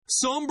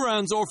Some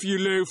brands offer you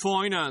low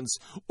finance,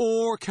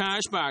 or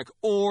cashback,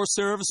 or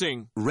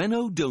servicing.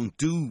 Renault don't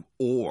do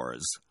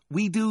ors.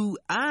 We do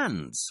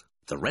ands.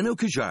 The Renault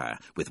Kadjar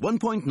with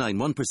 1.91%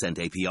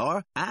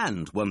 APR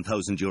and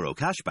 €1,000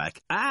 cashback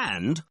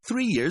and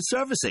 3 years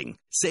servicing,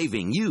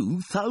 saving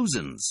you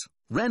thousands.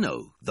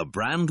 Renault, the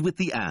brand with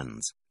the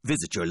ands.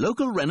 Visit your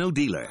local Renault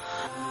dealer.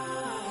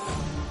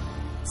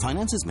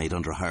 Finance is made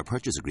under a hire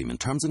purchase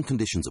agreement. Terms and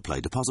conditions apply.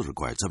 Deposit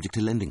required. Subject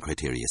to lending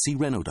criteria. See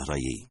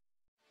Renault.ie.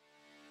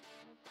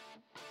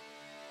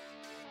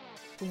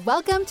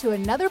 Welcome to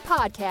another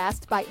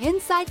podcast by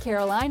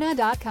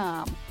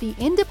InsideCarolina.com, the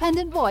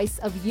independent voice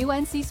of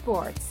UNC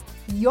Sports,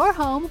 your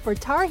home for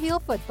Tar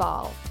Heel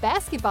football,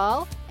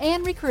 basketball,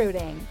 and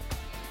recruiting.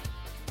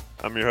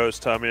 I'm your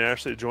host, Tommy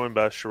Ashley, joined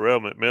by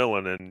Sherrell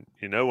McMillan. And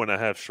you know, when I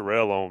have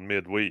Sherrell on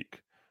midweek,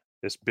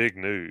 it's big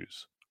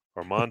news.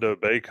 Armando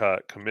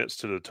Bacot commits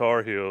to the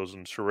Tar Heels.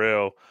 And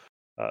Sherrell,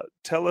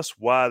 tell us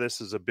why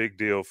this is a big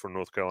deal for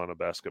North Carolina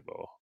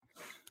basketball.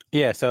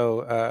 Yeah,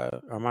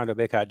 so Armando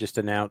Bacot just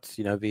announced,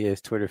 via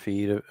his Twitter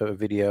feed, a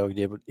video he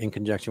did in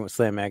conjunction with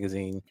Slam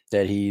Magazine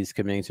that he's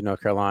committing to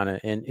North Carolina.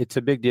 And it's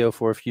a big deal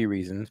for a few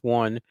reasons.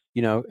 One,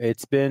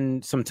 it's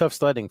been some tough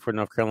sledding for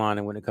North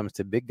Carolina when it comes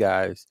to big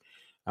guys.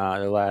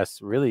 The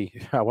last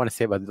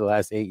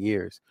 8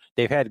 years.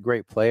 They've had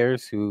great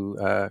players who,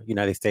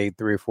 they stayed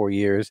 3 or 4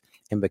 years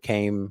and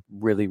became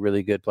really,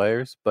 really good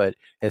players. But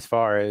as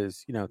far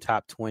as,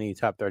 top 20,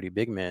 top 30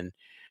 big men,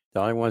 the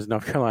only ones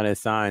North Carolina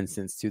has signed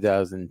since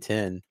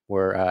 2010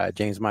 were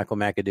James Michael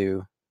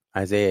McAdoo,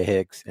 Isaiah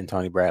Hicks, and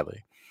Tony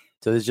Bradley.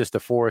 So this is just the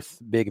fourth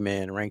big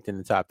man ranked in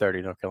the top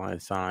 30 North Carolina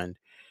signed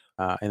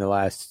in the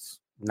last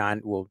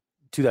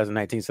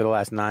 2019, so the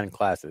last 9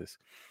 classes,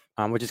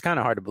 which is kind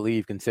of hard to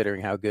believe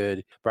considering how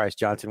good Bryce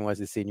Johnson was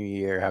his senior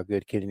year, how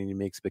good Kennedy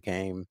Meigs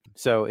became.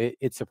 So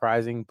it's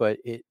surprising, but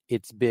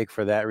it's big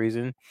for that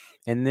reason.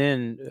 And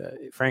then,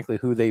 frankly,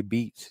 who they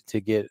beat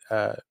to get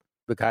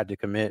Bacot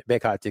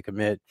to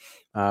commit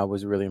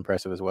was really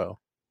impressive as well.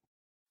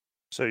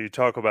 So you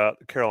talk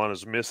about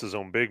Carolina's misses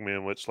on big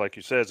men, which, like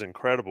you said, is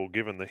incredible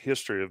given the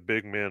history of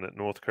big men at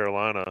North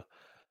Carolina.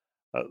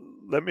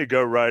 Let me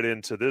go right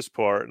into this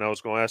part, and I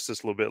was going to ask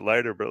this a little bit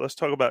later, but let's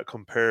talk about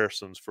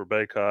comparisons for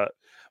Bacot,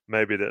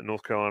 maybe that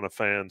North Carolina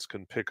fans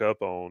can pick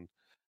up on.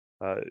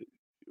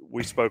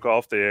 We spoke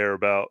off the air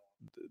about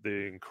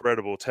the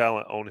incredible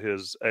talent on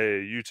his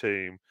AAU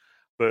team,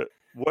 but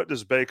what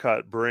does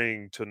Bacot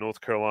bring to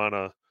North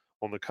Carolina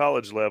on the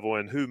college level,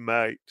 and who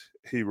might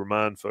he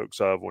remind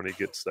folks of when he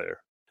gets there?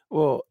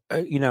 Well,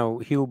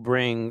 he'll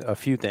bring a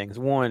few things.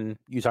 One,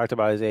 you talked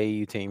about his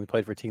AAU team. He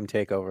played for Team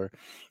Takeover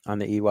on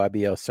the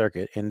EYBL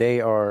circuit, and they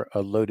are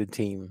a loaded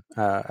team.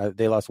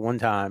 They lost one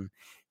time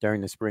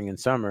during the spring and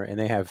summer, and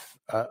they have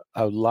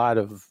a lot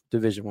of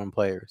Division I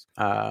players.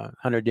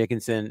 Hunter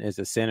Dickinson is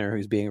a center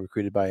who's being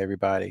recruited by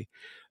everybody.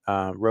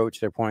 Roach,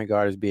 their point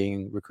guard, is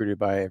being recruited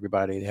by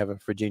everybody. They have a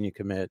Virginia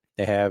commit.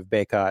 They have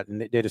Bacot,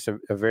 and they're just a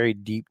very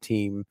deep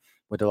team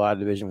with a lot of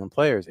Division I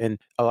players. And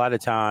a lot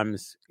of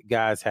times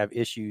guys have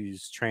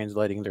issues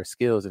translating their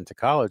skills into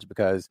college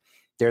because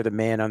they're the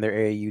man on their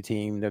AAU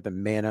team. They're the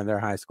man on their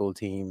high school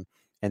team.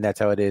 And that's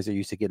how it is. They're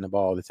used to getting the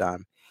ball all the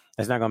time.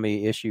 That's not going to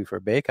be an issue for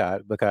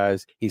Bacot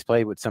because he's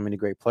played with so many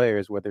great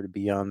players, whether it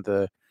be on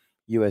the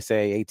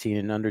USA 18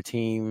 and under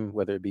team,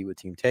 whether it be with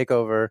Team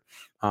Takeover,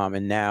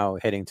 and now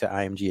heading to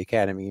IMG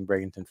Academy in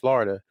Bradenton,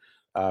 Florida,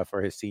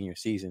 for his senior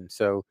season.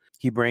 So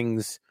he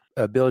brings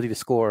ability to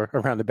score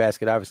around the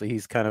basket. Obviously,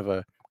 he's kind of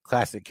a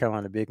classic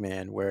Carolina big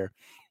man where,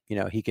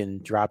 he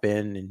can drop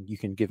in and you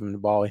can give him the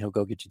ball and he'll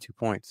go get you 2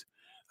 points.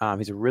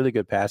 He's a really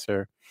good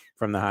passer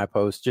from the high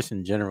post, just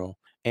in general.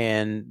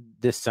 And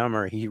this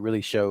summer, he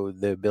really showed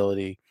the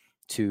ability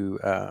to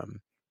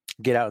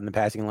get out in the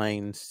passing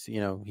lanes.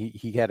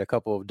 He had a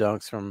couple of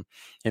dunks from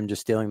him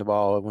just stealing the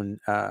ball when,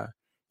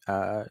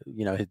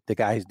 the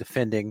guy who's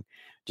defending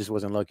just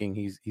wasn't looking.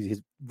 He's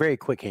very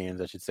quick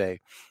hands, I should say.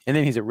 And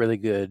then he's a really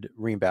good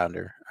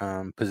rebounder,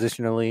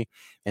 positionally,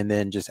 and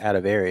then just out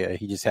of area.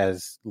 He just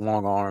has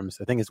long arms.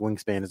 I think his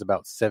wingspan is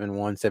about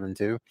 7'1",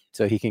 7'2",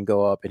 so he can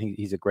go up, and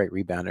he's a great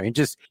rebounder.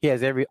 He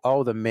has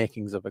all the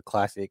makings of a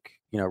classic,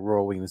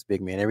 Roy Williams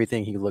big man.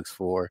 Everything he looks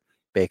for,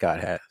 Bacot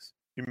has.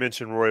 You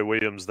mentioned Roy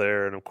Williams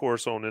there, and of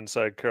course on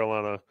Inside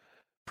Carolina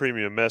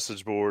premium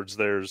message boards,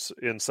 there's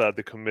Inside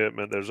the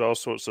Commitment. There's all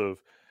sorts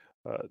of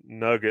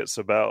nuggets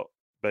about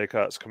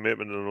Bacot's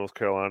commitment to North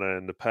Carolina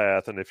and the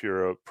path. And if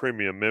you're a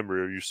premium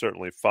member, you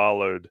certainly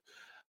followed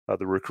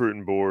the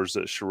recruiting boards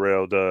that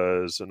Sherrell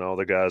does and all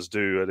the guys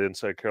do at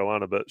Inside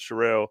Carolina. But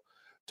Sherrell,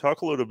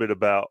 talk a little bit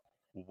about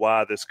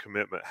why this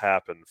commitment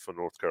happened for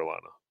North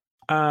Carolina.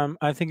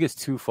 I think it's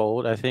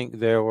twofold. I think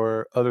there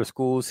were other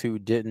schools who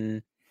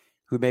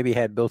maybe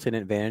had built-in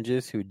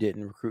advantages, who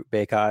didn't recruit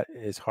Bacot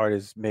as hard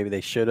as maybe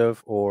they should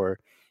have, or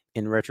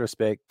in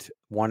retrospect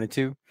wanted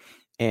to.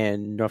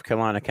 And North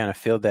Carolina kind of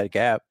filled that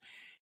gap.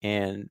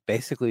 And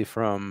basically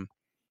from,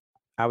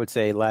 I would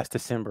say, last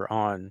December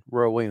on,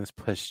 Roy Williams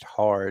pushed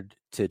hard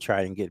to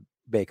try and get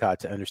Bacot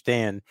to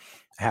understand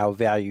how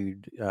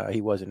valued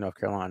he was in North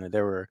Carolina.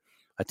 There were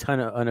a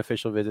ton of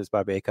unofficial visits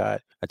by Bacot,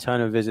 a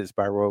ton of visits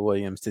by Roy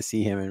Williams to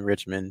see him in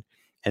Richmond.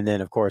 And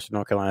then, of course,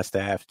 North Carolina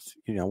staff,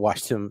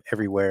 watched him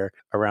everywhere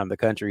around the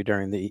country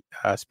during the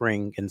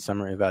spring and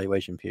summer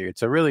evaluation period.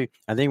 So really,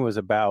 I think it was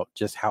about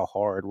just how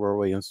hard Roy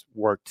Williams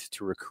worked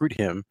to recruit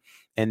him.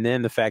 And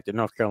then the fact that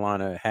North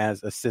Carolina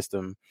has a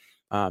system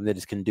that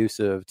is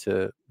conducive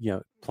to,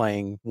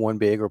 playing one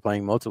big or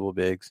playing multiple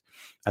bigs,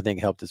 I think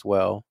helped as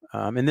well.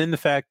 And then the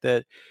fact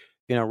that,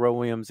 Roy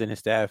Williams and his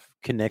staff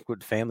connect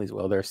with families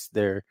well.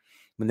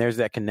 When there's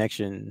that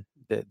connection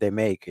that they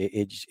make,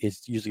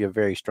 it's usually a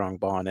very strong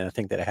bond. And I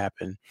think that it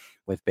happened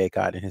with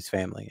Bacot and his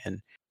family.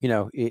 And,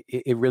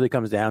 it really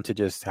comes down to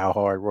just how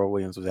hard Roy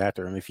Williams was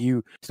after him. If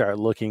you start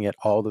looking at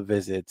all the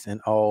visits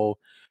and all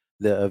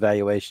the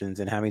evaluations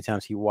and how many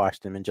times he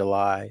watched him in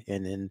July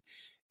and in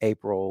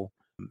April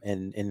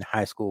and in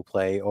high school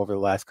play over the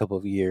last couple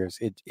of years,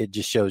 it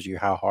just shows you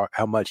how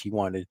much he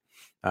wanted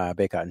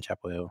Bacot in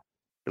Chapel Hill.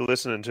 You're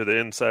listening to the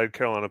Inside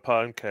Carolina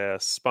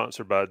podcast,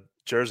 sponsored by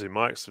Jersey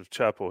Mike's of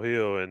Chapel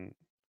Hill, and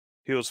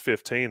Hills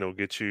 15 will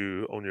get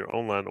you on your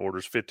online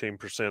orders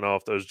 15%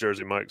 off those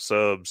Jersey Mike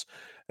subs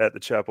at the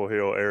Chapel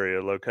Hill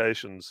area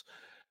locations.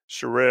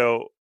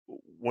 Sherrell,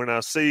 when I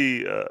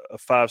see a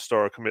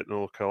five-star commit to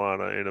North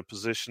Carolina in a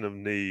position of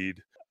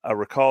need, I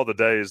recall the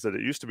days that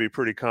it used to be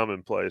pretty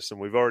commonplace, and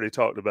we've already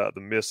talked about the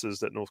misses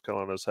that North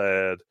Carolina's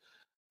had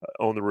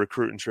on the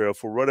recruiting trail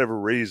for whatever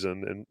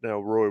reason. And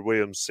now Roy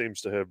Williams seems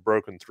to have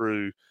broken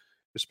through,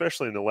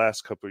 especially in the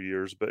last couple of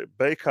years. But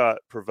Bacot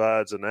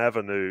provides an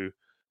avenue.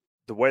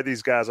 The way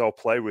these guys all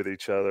play with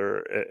each other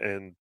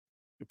and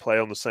play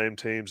on the same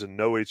teams and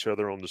know each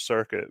other on the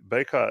circuit,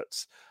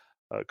 Bacot's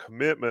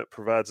commitment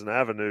provides an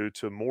avenue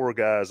to more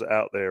guys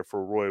out there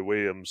for Roy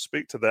Williams.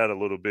 Speak to that a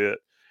little bit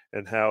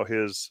and how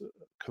his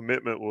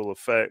commitment will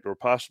affect or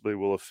possibly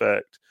will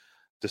affect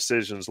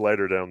decisions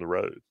later down the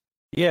road.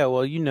 Yeah,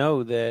 well,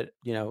 that,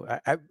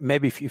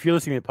 maybe if you're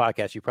listening to the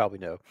podcast, you probably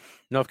know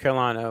North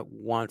Carolina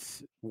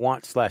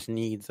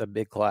wants/needs a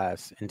big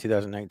class in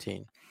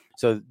 2019.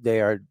 So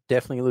they are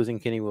definitely losing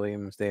Kenny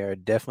Williams. They are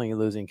definitely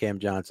losing Cam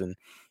Johnson.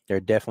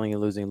 They're definitely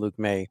losing Luke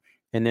May.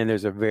 And then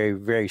there's a very,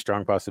 very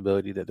strong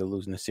possibility that they're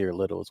losing Nasir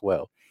Little as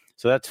well.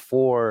 So that's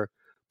 4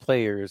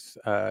 players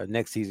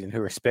next season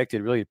who are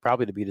expected really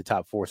probably to be the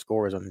top 4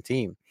 scorers on the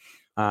team.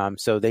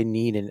 So they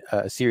need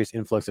a serious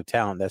influx of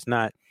talent. That's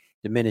not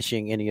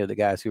diminishing any of the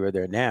guys who are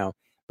there now,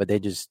 but they're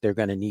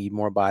going to need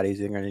more bodies.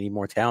 They're going to need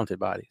more talented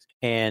bodies.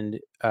 And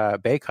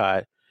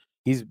Bacot,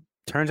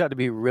 turns out to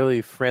be a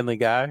really friendly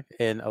guy,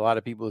 and a lot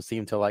of people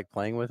seem to like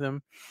playing with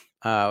him.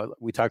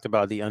 We talked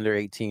about the under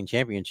 18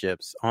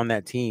 championships. On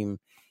that team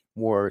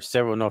were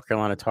several North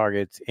Carolina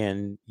targets,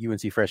 and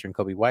UNC freshman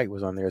Kobe White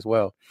was on there as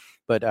well.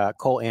 But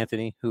Cole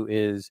Anthony, who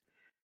is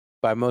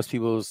by most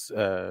people's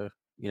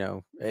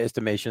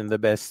estimation the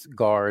best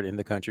guard in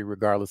the country,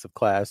 regardless of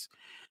class,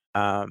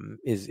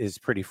 is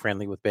pretty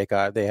friendly with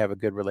Bacot. They have a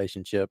good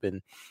relationship,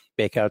 and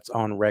Bacot's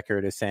on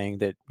record as saying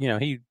that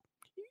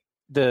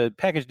the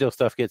package deal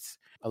stuff gets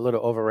a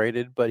little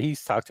overrated, but he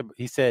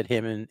said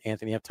him and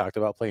Anthony have talked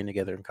about playing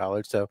together in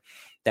college, so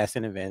that's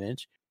an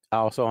advantage.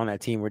 Also on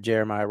that team were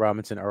Jeremiah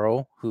Robinson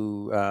Earl,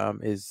 who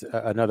is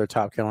another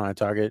top Carolina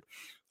target.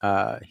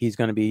 He's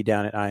going to be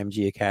down at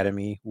IMG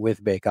Academy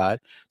with Bacot,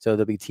 so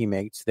they'll be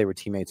teammates. They were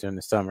teammates in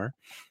the summer.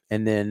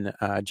 And then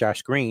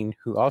Josh Green,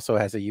 who also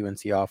has a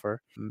UNC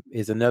offer,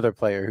 is another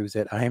player who's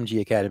at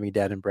IMG Academy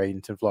down in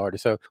Bradenton, Florida.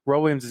 So Roy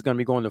Williams is going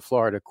to be going to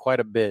Florida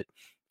quite a bit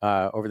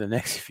over the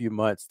next few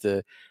months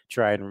to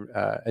try and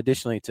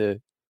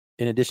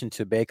in addition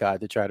to Bacot,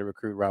 to try to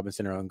recruit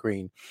Robinson Earl and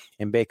Green.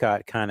 And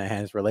Bacot kind of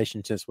has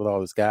relationships with all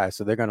those guys,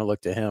 so they're going to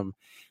look to him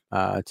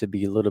to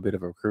be a little bit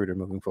of a recruiter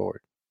moving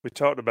forward. We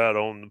talked about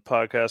on the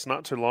podcast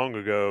not too long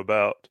ago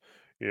about,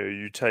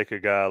 you take a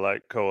guy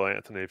like Cole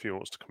Anthony if he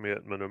wants to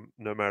commit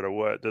no matter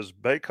what. Does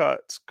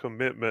Bacot's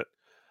commitment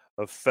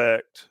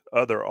affect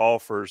other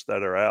offers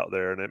that are out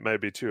there? And it may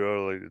be too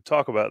early to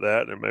talk about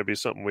that, and it may be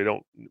something we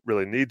don't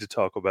really need to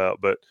talk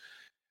about. But,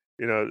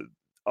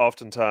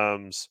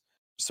 oftentimes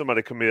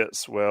somebody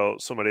commits,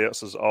 somebody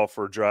else's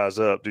offer dries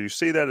up. Do you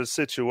see that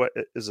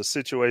as a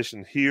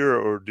situation here,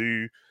 or do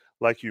you,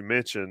 like you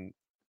mentioned,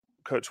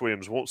 Coach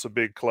Williams wants a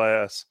big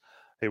class,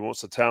 he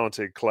wants a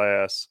talented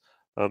class,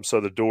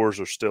 so the doors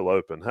are still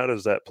open? How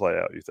does that play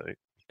out, you think?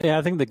 Yeah,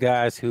 I think the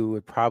guys who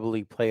would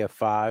probably play a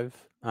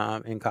 5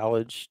 in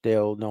college,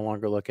 they'll no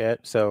longer look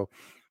at. So,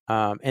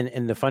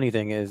 and the funny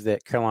thing is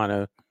that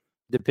Carolina,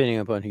 depending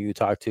upon who you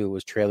talk to,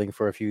 was trailing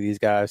for a few of these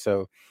guys.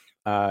 So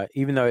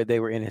even though they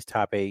were in his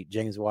top 8,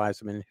 James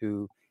Wiseman,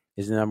 who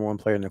is the number 1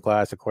 player in the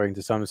class, according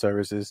to some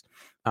services.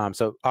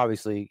 So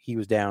obviously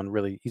he's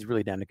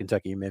really down to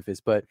Kentucky and Memphis,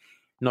 but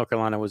North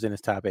Carolina was in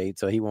his top 8,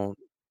 so he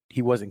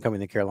wasn't coming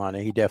to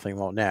Carolina. He definitely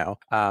won't now.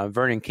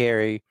 Vernon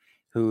Carey,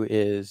 who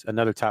is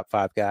another top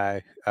 5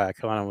 guy,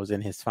 Carolina was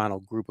in his final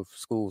group of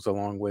schools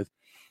along with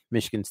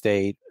Michigan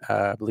State,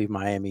 I believe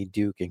Miami,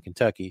 Duke, and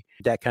Kentucky.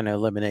 That kind of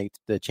eliminates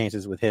the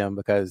chances with him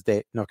because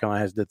North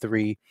Carolina has the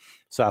 3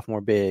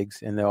 sophomore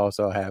bigs, and they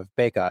also have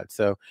Bacot.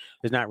 So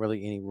there's not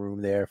really any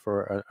room there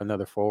for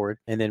another forward.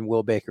 And then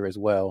Will Baker as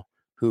well,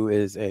 who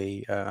is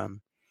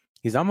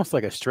he's almost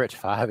like a stretch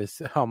 5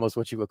 is almost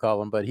what you would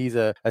call him, but he's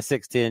a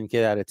 6'10"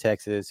 kid out of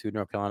Texas who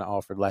North Carolina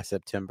offered last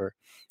September.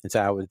 And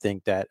so I would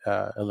think that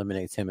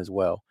eliminates him as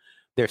well.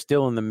 They're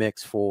still in the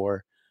mix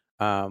for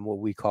what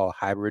we call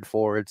hybrid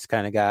forwards,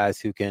 kind of guys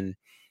who can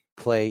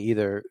play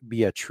either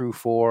be a true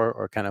 4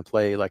 or kind of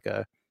play like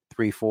a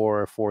 3-4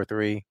 or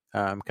 4-3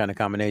 kind of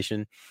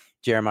combination.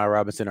 Jeremiah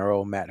Robinson or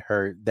old Matt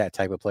Hurt, that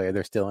type of player,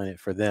 they're still in it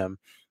for them.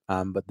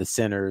 But the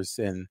centers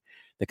and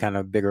the kind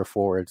of bigger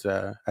forwards,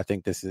 I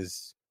think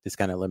this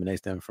kind of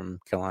eliminates them from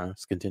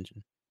Carolina's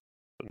contention.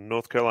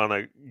 North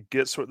Carolina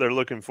gets what they're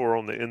looking for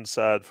on the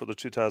inside for the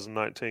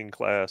 2019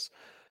 class.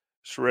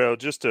 Sherrell,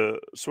 just a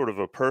sort of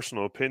a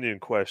personal opinion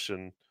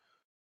question,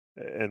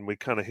 and we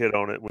kind of hit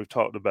on it. We've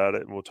talked about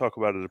it, and we'll talk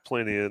about it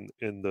plenty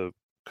in the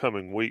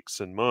coming weeks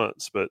and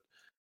months. But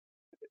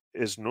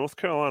is North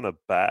Carolina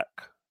back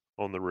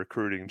on the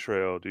recruiting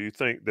trail? Do you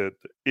think that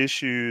the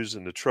issues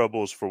and the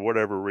troubles, for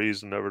whatever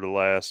reason, over the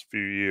last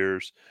few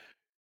years,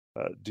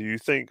 do you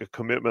think a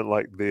commitment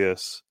like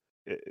this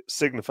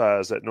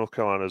signifies that North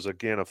Carolina is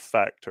again a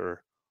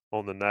factor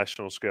on the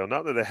national scale?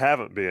 Not that they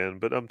haven't been,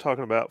 but I'm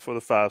talking about for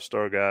the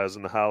 5-star guys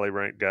and the highly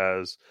ranked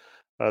guys.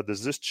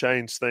 Does this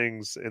change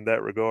things in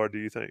that regard, do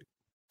you think?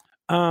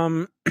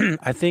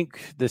 I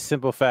think the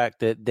simple fact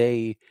that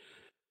they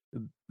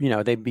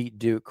beat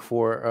Duke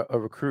for a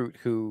recruit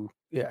who,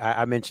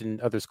 I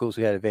mentioned other schools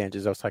who had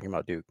advantages. I was talking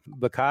about Duke.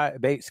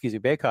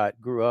 Bacot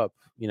grew up,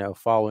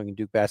 following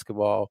Duke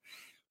basketball.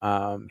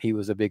 He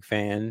was a big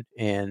fan,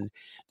 and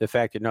the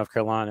fact that North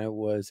Carolina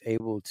was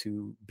able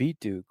to beat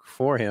Duke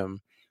for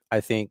him,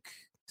 I think,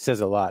 says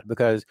a lot,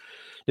 because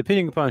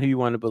depending upon who you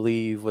want to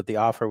believe, with the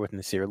offer with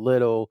Nasir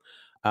Little,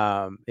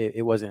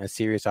 it wasn't a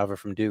serious offer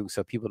from Duke,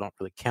 so people don't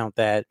really count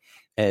that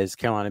as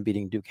Carolina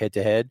beating Duke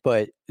head-to-head.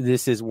 But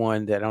this is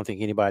one that I don't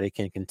think anybody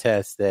can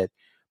contest, that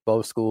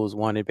both schools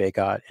wanted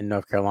Bacot, and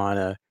North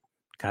Carolina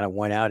kind of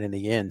went out in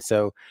the end.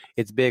 So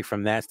it's big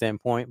from that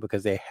standpoint,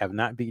 because they have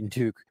not beaten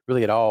Duke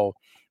really at all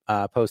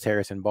post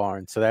Harrison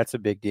Barnes. So that's a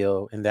big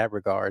deal in that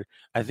regard.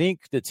 I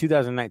think the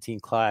 2019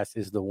 class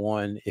is the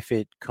one, if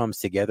it comes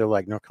together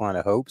like North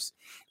Carolina hopes,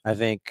 I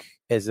think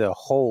as a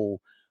whole,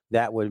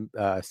 that would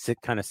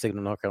kind of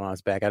signal North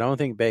Carolina's back. I don't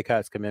think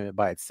Bacot's commitment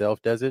by itself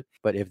does it,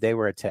 but if they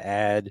were to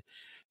add,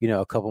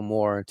 a couple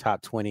more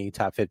top 20,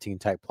 top 15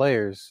 type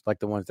players like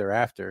the ones they're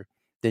after,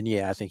 then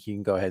yeah, I think you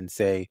can go ahead and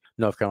say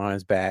North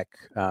Carolina's back,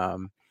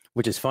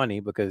 which is funny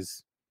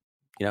because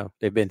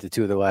they've been to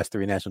 2 of the last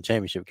 3 national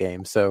championship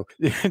games. So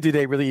do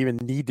they really even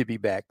need to be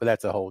back? But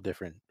that's a whole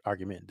different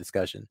argument and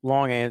discussion.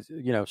 Long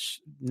answer,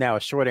 now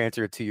a short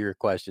answer to your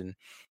question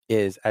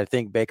is I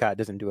think Bacot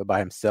doesn't do it by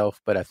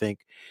himself, but I think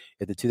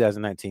if the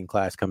 2019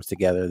 class comes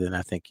together, then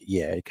I think,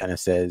 it kind of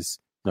says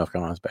North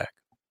Carolina's back.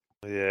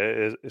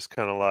 Yeah, it's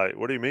kind of like,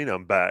 what do you mean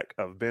I'm back?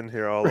 I've been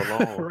here all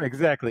along.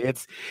 Exactly.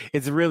 It's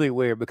really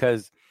weird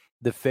because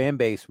the fan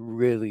base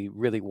really,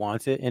 really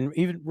wants it. And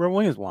even Roy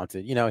Williams wants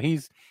it.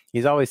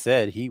 He's always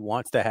said he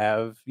wants to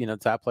have,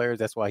 top players.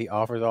 That's why he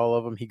offers all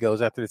of them. He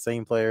goes after the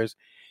same players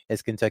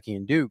as Kentucky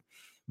and Duke,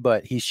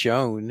 but he's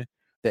shown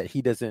that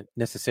he doesn't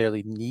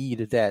necessarily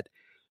need that,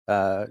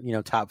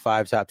 top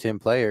 5, top 10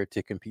 player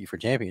to compete for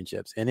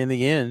championships. And in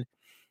the end,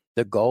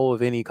 the goal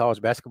of any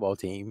college basketball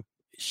team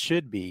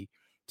should be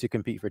to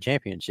compete for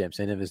championships.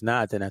 And if it's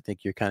not, then I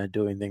think you're kind of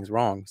doing things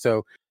wrong.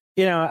 So,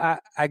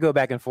 I go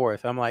back and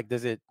forth. I'm like,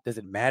 does it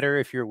matter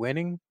if you're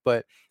winning?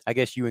 But I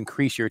guess you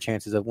increase your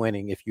chances of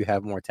winning if you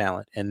have more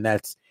talent. And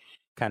that's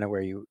kind of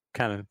where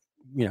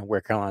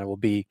where Carolina will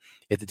be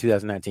if the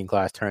 2019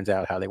 class turns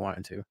out how they want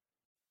it to.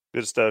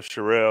 Good stuff,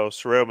 Sherrell.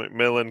 Sherrell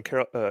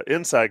McMillan,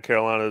 Inside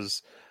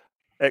Carolina's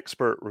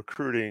expert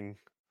recruiting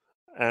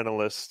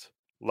analyst.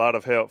 A lot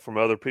of help from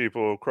other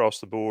people across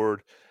the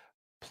board.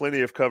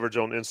 Plenty of coverage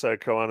on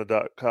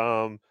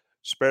InsideCarolina.com.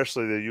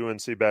 Especially the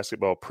UNC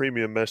basketball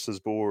premium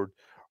message board.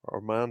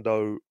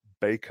 Armando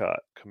Bacot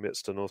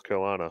commits to North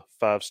Carolina,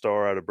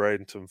 5-star out of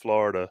Bradenton,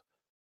 Florida,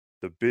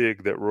 the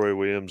big that Roy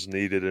Williams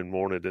needed and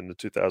wanted in the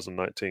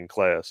 2019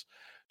 class.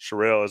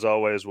 Sherrell, as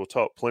always, we'll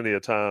talk plenty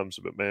of times,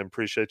 but man,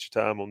 appreciate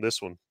your time on this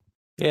one.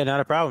 Yeah, not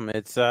a problem.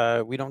 It's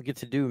we don't get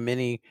to do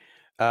many,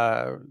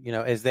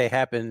 as they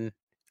happen,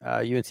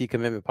 UNC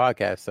commitment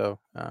podcasts. So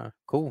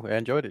cool. I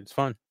enjoyed it. It's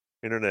fun.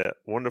 Internet,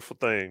 wonderful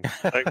thing.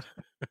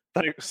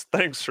 Thanks,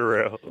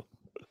 Sherrell.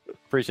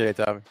 Appreciate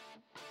it, Tommy.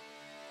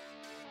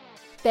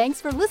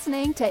 Thanks for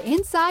listening to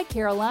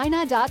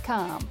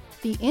InsideCarolina.com,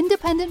 the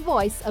independent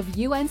voice of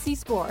UNC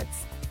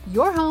Sports,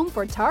 your home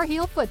for Tar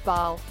Heel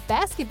football,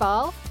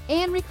 basketball,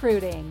 and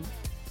recruiting.